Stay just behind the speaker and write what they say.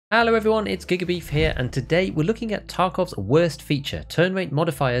Hello everyone, it's GigaBeef here, and today we're looking at Tarkov's worst feature, turn rate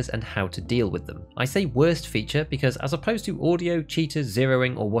modifiers and how to deal with them. I say worst feature because as opposed to audio, cheaters,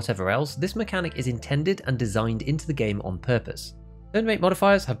 zeroing or whatever else, this mechanic is intended and designed into the game on purpose. Turn rate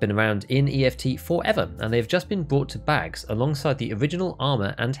modifiers have been around in EFT forever, and they've just been brought to bags alongside the original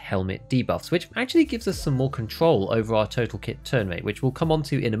armor and helmet debuffs, which actually gives us some more control over our total kit turn rate, which we'll come on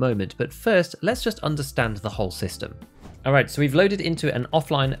to in a moment, but first let's just understand the whole system. Alright, so we've loaded into an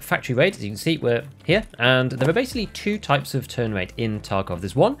offline factory raid. As you can see, we're here, and there are basically two types of turn rate in Tarkov.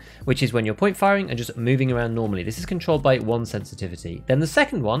 There's one, which is when you're point firing and just moving around normally. This is controlled by one sensitivity. Then the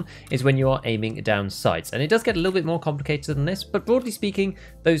second one is when you are aiming down sights, and it does get a little bit more complicated than this, but broadly speaking,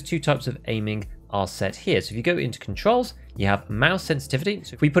 those two types of aiming are set here. So if you go into controls, you have mouse sensitivity.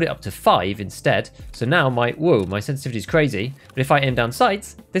 So if we put it up to 5 instead, so now my sensitivity is crazy, but if I aim down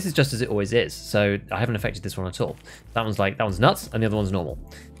sights, this is just as it always is. So I haven't affected this one at all. That one's nuts, and the other one's normal.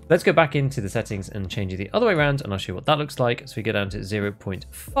 Let's go back into the settings and change it the other way around, and I'll show you what that looks like. So we go down to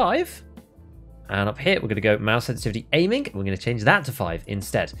 0.5. And up here, we're going to go mouse sensitivity aiming. We're going to change that to 5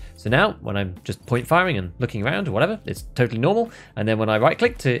 instead. So now when I'm just point firing and looking around or whatever, it's totally normal. And then when I right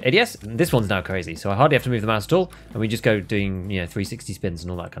click to ADS, this one's now crazy. So I hardly have to move the mouse at all. And we just go doing, 360 spins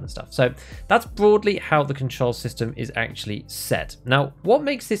and all that kind of stuff. So that's broadly how the control system is actually set. Now, what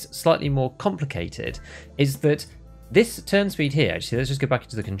makes this slightly more complicated is that this turn speed here, actually, let's just go back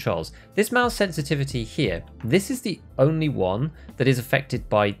into the controls. This mouse sensitivity here, this is the only one that is affected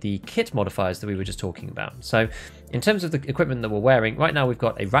by the kit modifiers that we were just talking about. So in terms of the equipment that we're wearing, right now we've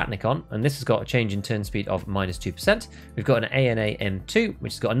got a Ratnik on, and this has got a change in turn speed of -2%. We've got an ANA M2,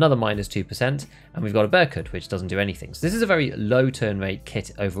 which has got another -2%, and we've got a Berkut, which doesn't do anything. So this is a very low turn rate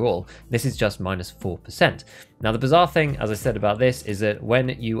kit overall. This is just -4%. Now the bizarre thing, as I said about this, is that when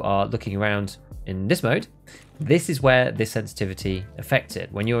you are looking around in this mode, this is where this sensitivity affects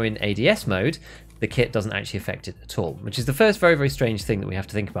it. When you're in ADS mode, the kit doesn't actually affect it at all, which is the first very, very strange thing that we have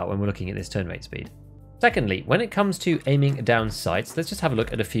to think about when we're looking at this turn rate speed. Secondly, when it comes to aiming down sights, let's just have a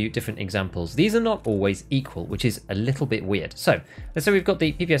look at a few different examples. These are not always equal, which is a little bit weird. So let's say we've got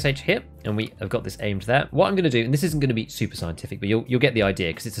the PPSH here, and we have got this aimed there. What I'm going to do, and this isn't going to be super scientific, but you'll get the idea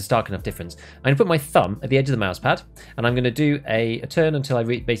because it's a stark enough difference. I'm going to put my thumb at the edge of the mouse pad, and I'm going to do a turn until I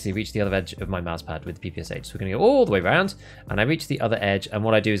basically reach the other edge of my mouse pad with the PPSH. So we're going to go all the way around, and I reach the other edge, and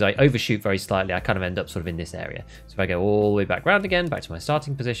what I do is I overshoot very slightly. I kind of end up sort of in this area. So if I go all the way back round again, back to my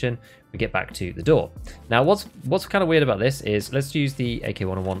starting position, we get back to the door. Now, what's kind of weird about this is, let's use the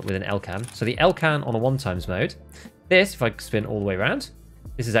AK-101 with an LCAN. So the LCAN on a 1x mode, this, if I spin all the way around,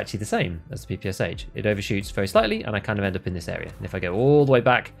 this is actually the same as the PPSH. It overshoots very slightly, and I kind of end up in this area. And if I go all the way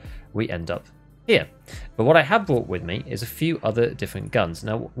back, we end up here. But what I have brought with me is a few other different guns.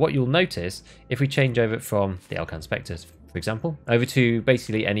 Now, what you'll notice, if we change over from the LCAN Spectre, for example, over to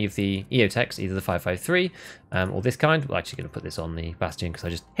basically any of the EOTechs, either the 553 or this kind. We're actually going to put this on the Bastion because I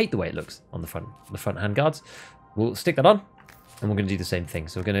just hate the way it looks on the front handguards. We'll stick that on, and we're going to do the same thing.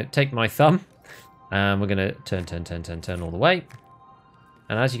 So we're going to take my thumb, and we're going to turn all the way.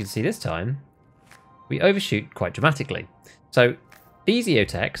 And as you can see this time, we overshoot quite dramatically. So these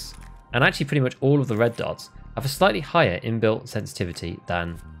EOTechs, and actually pretty much all of the red dots, have a slightly higher inbuilt sensitivity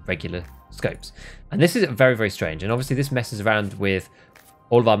than regular scopes. And this is very, very strange. And obviously this messes around with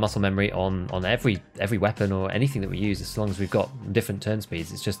all of our muscle memory on every weapon or anything that we use, as long as we've got different turn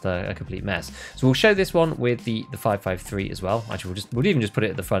speeds. It's just a complete mess. So we'll show this one with the 553 as well. Actually, we'll even just put it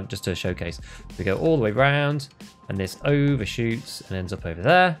at the front just to showcase. We go all the way around, and this overshoots and ends up over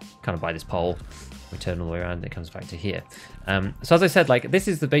there, kind of by this pole. We turn all the way around and it comes back to here. So as I said, like, this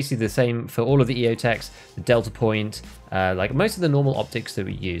is basically the same for all of the EOTechs, the delta point, like most of the normal optics that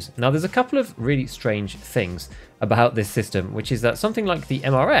we use. Now there's a couple of really strange things about this system, which is that something like the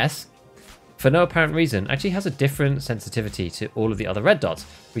MRS, for no apparent reason, actually has a different sensitivity to all of the other red dots.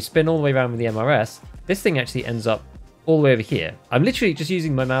 If we spin all the way around with the MRS, this thing actually ends up all the way over here. I'm literally just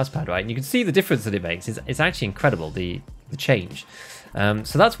using my mouse pad, right? And you can see the difference that it makes. It's actually incredible, the change.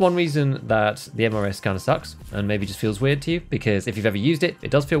 So that's one reason that the MRS kind of sucks and maybe just feels weird to you, because if you've ever used it, it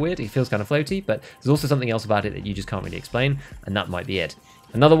does feel weird. It feels kind of floaty, but there's also something else about it that you just can't really explain, and that might be it.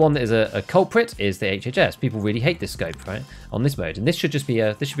 Another one that is a culprit is the HHS. People really hate this scope, right, on this mode, and this should just be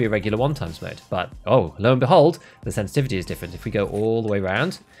a regular 1x mode. But oh, lo and behold, the sensitivity is different. If we go all the way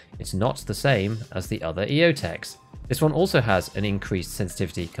around, it's not the same as the other EOTechs. This one also has an increased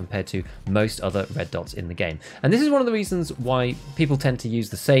sensitivity compared to most other red dots in the game. And this is one of the reasons why people tend to use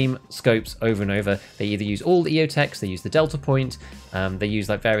the same scopes over and over. They either use all the EOTechs, they use the delta point, they use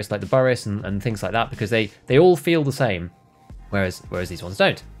like various like the Burris and things like that, because they all feel the same, whereas these ones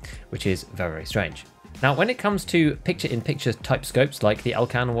don't, which is very, very strange. Now, when it comes to picture-in-picture type scopes like the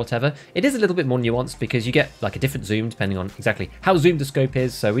Elcan or whatever, it is a little bit more nuanced because you get like a different zoom depending on exactly how zoomed the scope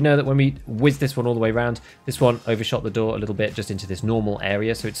is. So we know that when we whiz this one all the way around, this one overshot the door a little bit just into this normal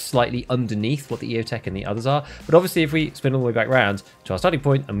area. So it's slightly underneath what the EOTech and the others are. But obviously if we spin all the way back around to our starting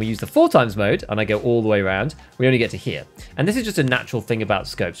point and we use the 4x mode and I go all the way around, we only get to here. And this is just a natural thing about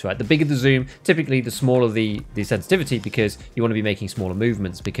scopes, right? The bigger the zoom, typically the smaller the sensitivity, because you want to be making smaller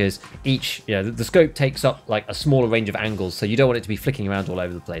movements, because each, the scope takes up like a smaller range of angles, so you don't want it to be flicking around all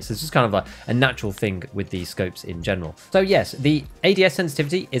over the place. It's just kind of a natural thing with these scopes in general. So yes, the ADS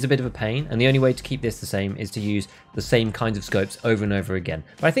sensitivity is a bit of a pain, and the only way to keep this the same is to use the same kinds of scopes over and over again.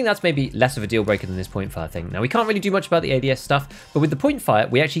 But I think that's maybe less of a deal breaker than this point fire thing. Now, we can't really do much about the ADS stuff, but with the point fire,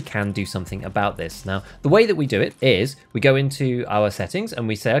 we actually can do something about this. Now, the way that we do it is we go into our settings and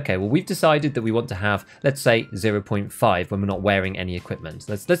we say, okay, well, we've decided that we want to have, let's say 0.5 when we're not wearing any equipment.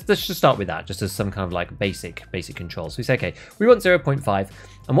 Let's just start with that, just as some kind of like basic control. So we say, okay, we want 0.5.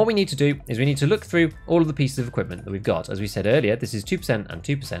 And what we need to do is we need to look through all of the pieces of equipment that we've got. As we said earlier, this is 2% and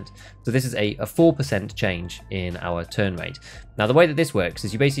 2%. So this is a 4% change in our turn rate. Now, the way that this works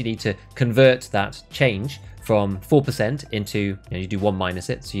is you basically need to convert that change from 4% into, you do 1 minus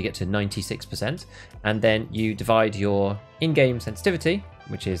it, so you get to 96%. And then you divide your in-game sensitivity,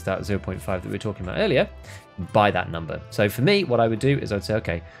 which is that 0.5 that we were talking about earlier, by that number. So for me, what I would do is I'd say,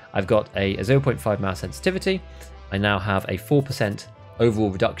 okay, I've got a 0.5 mouse sensitivity. I now have a 4%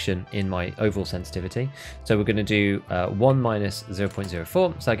 overall reduction in my overall sensitivity. So we're going to do 1 minus 0.04,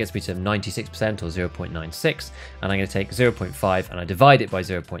 so that gets me to 96% or 0.96, and I'm going to take 0.5 and I divide it by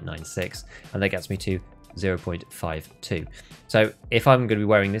 0.96, and that gets me to 0.52. So if I'm going to be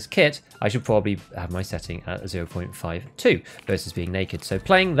wearing this kit, I should probably have my setting at 0.52 versus being naked. So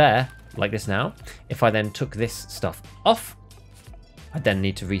playing there like this now, if I then took this stuff off, I then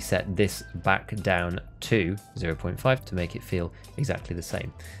need to reset this back down to 0.5 to make it feel exactly the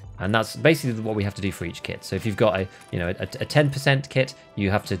same. And that's basically what we have to do for each kit. So if you've got a 10% kit,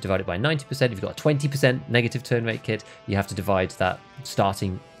 you have to divide it by 90%. If you've got a 20% negative turn rate kit, you have to divide that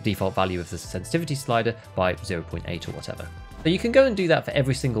starting default value of the sensitivity slider by 0.8 or whatever. So you can go and do that for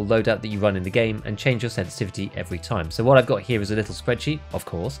every single loadout that you run in the game and change your sensitivity every time. So what I've got here is a little spreadsheet, of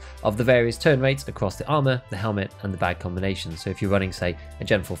course, of the various turn rates across the armor, the helmet, and the bag combinations. So if you're running, say, a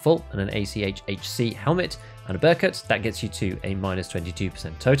Gen 4 full and an ACH-HC helmet and a Burkett, that gets you to a minus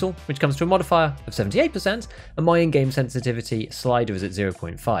 22% total, which comes to a modifier of 78%, and my in-game sensitivity slider is at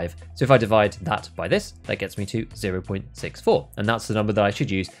 0.5. So if I divide that by this, that gets me to 0.64, and that's the number that I should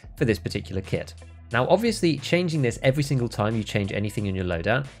use for this particular kit. Now, obviously, changing this every single time you change anything in your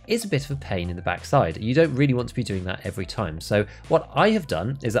loadout is a bit of a pain in the backside. You don't really want to be doing that every time. So what I have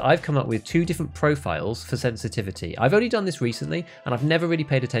done is that I've come up with 2 different profiles for sensitivity. I've only done this recently, and I've never really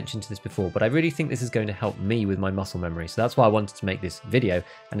paid attention to this before, but I really think this is going to help me with my muscle memory. So that's why I wanted to make this video,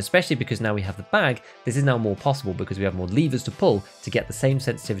 and especially because now we have the bag, this is now more possible because we have more levers to pull to get the same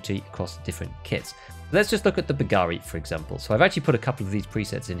sensitivity across different kits. Let's just look at the Bagari, for example. So I've actually put a couple of these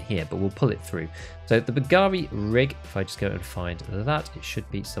presets in here, but we'll pull it through. So the Bagari rig, if I just go and find that, it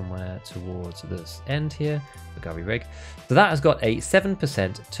should be somewhere towards this end here, Bagari rig. So that has got a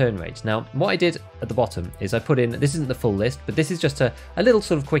 7% turn rate. Now, what I did at the bottom is I put in, this isn't the full list, but this is just a little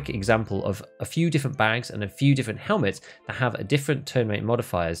sort of quick example of a few different bags and a few different helmets that have a different turn rate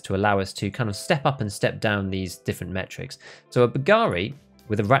modifiers to allow us to kind of step up and step down these different metrics. So a Bagari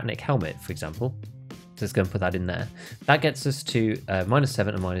with a Ratnik helmet, for example, let's go and put that in there. That gets us to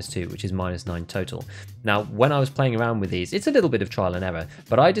 -7 and -2, which is -9 total. Now, when I was playing around with these, it's a little bit of trial and error,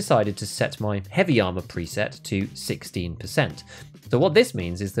 but I decided to set my heavy armor preset to 16%. So what this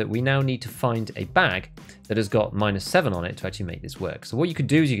means is that we now need to find a bag that has got -7 on it to actually make this work. So what you could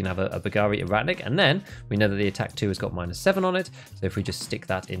do is you can have a Bagari, a Ratnik, and then we know that the attack 2 has got -7 on it. So if we just stick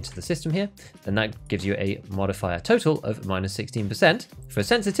that into the system here, then that gives you a modifier total of -16% for a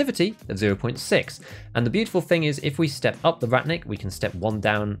sensitivity of 0.6. And the beautiful thing is if we step up the Ratnik, we can step 1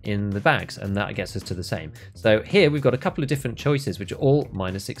 down in the bags, and that gets us to the same. So here we've got a couple of different choices, which are all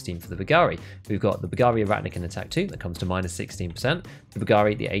 -16 for the Bagari. We've got the Bagari, a Ratnik, and attack 2 that comes to -16%, the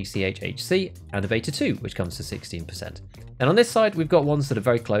Bagari, the ACH-HC, and a Beta 2, which comes to 16%. And on this side, we've got ones that are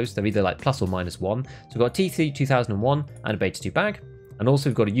very close. They're either like plus or -1. So we've got a T3 2001 and a Beta 2 bag. And also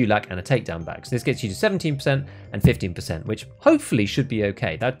we've got a ULAC and a takedown bag. So this gets you to 17% and 15%, which hopefully should be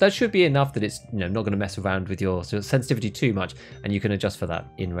okay. That should be enough that it's not going to mess around with your sensitivity too much, and you can adjust for that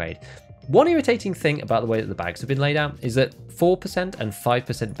in raid. One irritating thing about the way that the bags have been laid out is that 4% and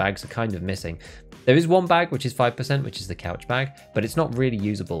 5% bags are kind of missing. There is one bag which is 5%, which is the couch bag, but it's not really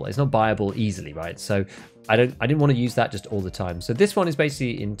usable. It's not buyable easily, right? So I didn't want to use that just all the time. So this one is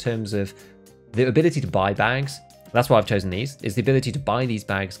basically in terms of the ability to buy bags, that's why I've chosen these, is the ability to buy these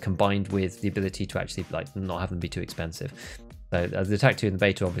bags combined with the ability to actually like not have them be too expensive. So the Attack 2 and the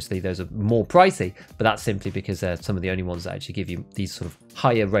Beta, obviously, those are more pricey, but that's simply because they're some of the only ones that actually give you these sort of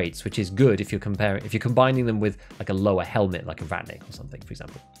higher rates, which is good if you're combining them with like a lower helmet, like a Ratnik or something, for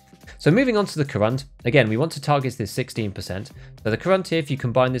example. So moving on to the current, again, we want to target this 16%. So the current here, if you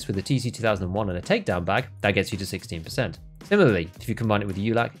combine this with a TC 2001 and a takedown bag, that gets you to 16%. Similarly, if you combine it with a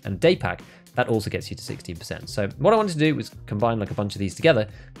ULAC and day pack, that also gets you to 16%. So what I wanted to do was combine like a bunch of these together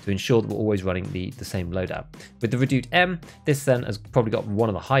to ensure that we're always running the same loadout. With the Reduced M, this then has probably got one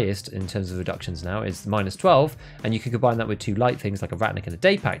of the highest in terms of reductions now, is -12, and you can combine that with two light things like a Ratnik and a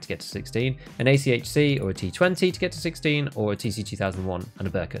day pack to get to 16, an ACHC or a T20 to get to 16, or a TC 2001 and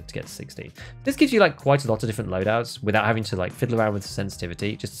a Burka to get to 16. This gives you like quite a lot of different loadouts without having to like fiddle around with the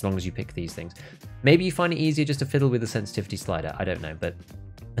sensitivity, just as long as you pick these things. Maybe you find it easier just to fiddle with the sensitivity slider, I don't know, but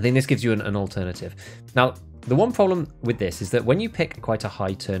I think this gives you an alternative. Now, the one problem with this is that when you pick quite a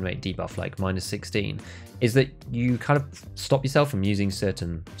high turn rate debuff, like -16, is that you kind of stop yourself from using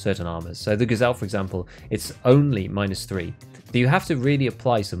certain armors. So the Gazelle, for example, it's only -3. So you have to really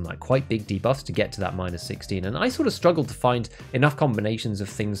apply some like quite big debuffs to get to that -16. And I sort of struggled to find enough combinations of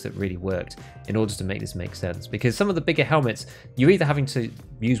things that really worked in order to make this make sense. Because some of the bigger helmets, you're either having to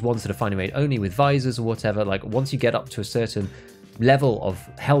use ones that are fighting rate only with visors or whatever. Like once you get up to a certain level of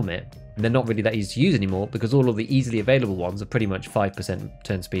helmet, they're not really that easy to use anymore because all of the easily available ones are pretty much 5%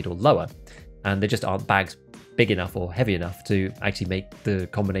 turn speed or lower, and they just aren't bags big enough or heavy enough to actually make the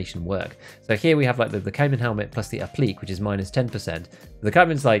combination work. So here we have like the Cayman helmet plus the applique, which is -10%. The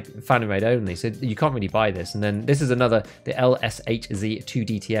Cayman's like fan rate only, so you can't really buy this. And then this is another, the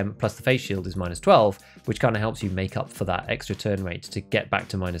LSHZ2DTM plus the face shield is -12, which kind of helps you make up for that extra turn rate to get back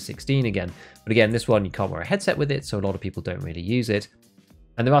to -16 again. But again, this one you can't wear a headset with it, so a lot of people don't really use it.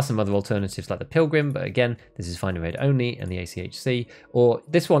 And there are some other alternatives like the Pilgrim, but again, this is finding raid only, and the ACHC. Or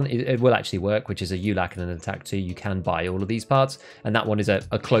this one, it will actually work, which is a ULAC and an Attack 2. You can buy all of these parts, and that one is a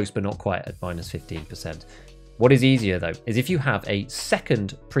close but not quite at -15%. What is easier though is if you have a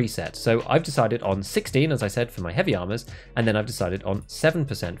second preset. So I've decided on 16, as I said, for my heavy armors, and then I've decided on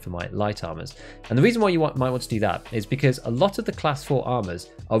 7% for my light armors. And the reason why you might want to do that is because a lot of the class 4 armors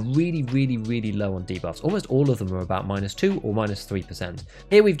are really low on debuffs. Almost all of them are about -2 or -3%.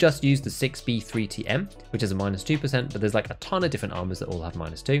 Here we've just used the 6B3TM, which is a -2%, but there's like a ton of different armors that all have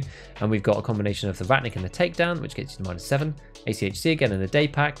 -2. And we've got a combination of the Ratnik and the Takedown, which gets you to -7, ACHC again in a day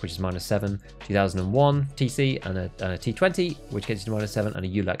pack, which is -7, 2001 TC, and a T20, which gets you to -7, and a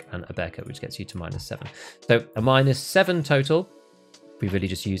ULAC and a Berka, which gets you to -7. So a -7 total. If we really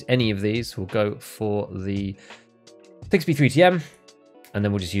just use any of these, we'll go for the 6B3TM, and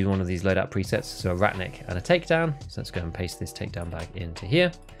then we'll just use one of these loadout presets, so a Ratnik and a Takedown. So let's go and paste this Takedown bag into here.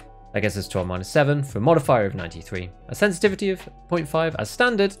 That gets us to our -7 for a modifier of 93. A sensitivity of 0.5 as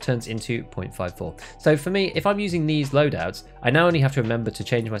standard turns into 0.54. So for me, if I'm using these loadouts, I now only have to remember to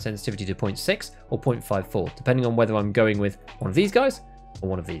change my sensitivity to 0.6 or 0.54, depending on whether I'm going with one of these guys or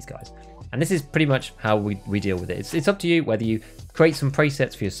one of these guys. And this is pretty much how we deal with it. It's up to you whether you create some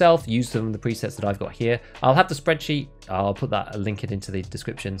presets for yourself, use some of the presets that I've got here. I'll have the spreadsheet. I'll put that, link it into the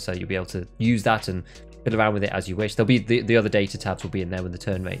description, so you'll be able to use that and fiddle around with it as you wish. There'll be the other data tabs will be in there with the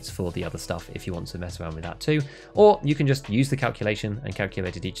turn rates for the other stuff if you want to mess around with that too. Or you can just use the calculation and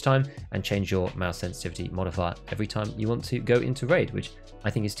calculate it each time and change your mouse sensitivity modifier every time you want to go into raid, which I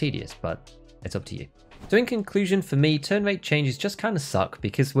think is tedious, but it's up to you. So in conclusion, for me, turn rate changes just kind of suck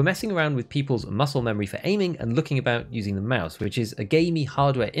because we're messing around with people's muscle memory for aiming and looking about using the mouse, which is a gamey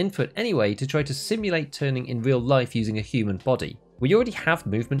hardware input anyway to try to simulate turning in real life using a human body. We already have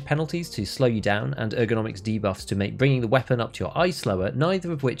movement penalties to slow you down and ergonomics debuffs to make bringing the weapon up to your eyes slower,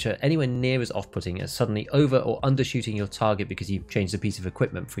 neither of which are anywhere near as off-putting as suddenly over or undershooting your target because you changed a piece of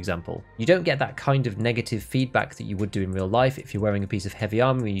equipment, for example. You don't get that kind of negative feedback that you would do in real life if you're wearing a piece of heavy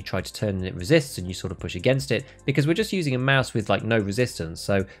armor and you try to turn and it resists and you sort of push against it, because we're just using a mouse with like no resistance.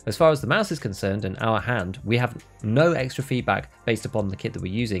 So as far as the mouse is concerned and our hand, we have no extra feedback based upon the kit that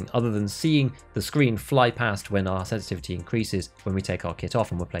we're using other than seeing the screen fly past when our sensitivity increases when we take our kit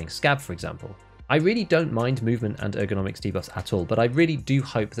off and we're playing Scav, for example. I really don't mind movement and ergonomics debuffs at all, but I really do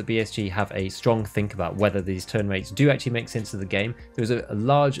hope that BSG have a strong think about whether these turn rates do actually make sense to the game. There's a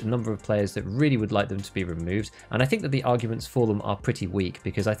large number of players that really would like them to be removed, and I think that the arguments for them are pretty weak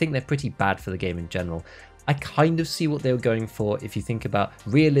because I think they're pretty bad for the game in general. I kind of see what they were going for if you think about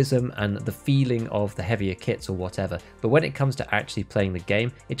realism and the feeling of the heavier kits or whatever, but when it comes to actually playing the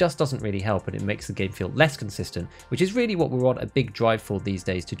game, it just doesn't really help and it makes the game feel less consistent, which is really what we're on a big drive for these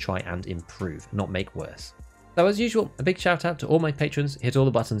days to try and improve, not make worse. So as usual, a big shout out to all my patrons. Hit all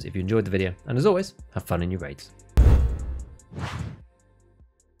the buttons if you enjoyed the video, and as always, have fun in your raids.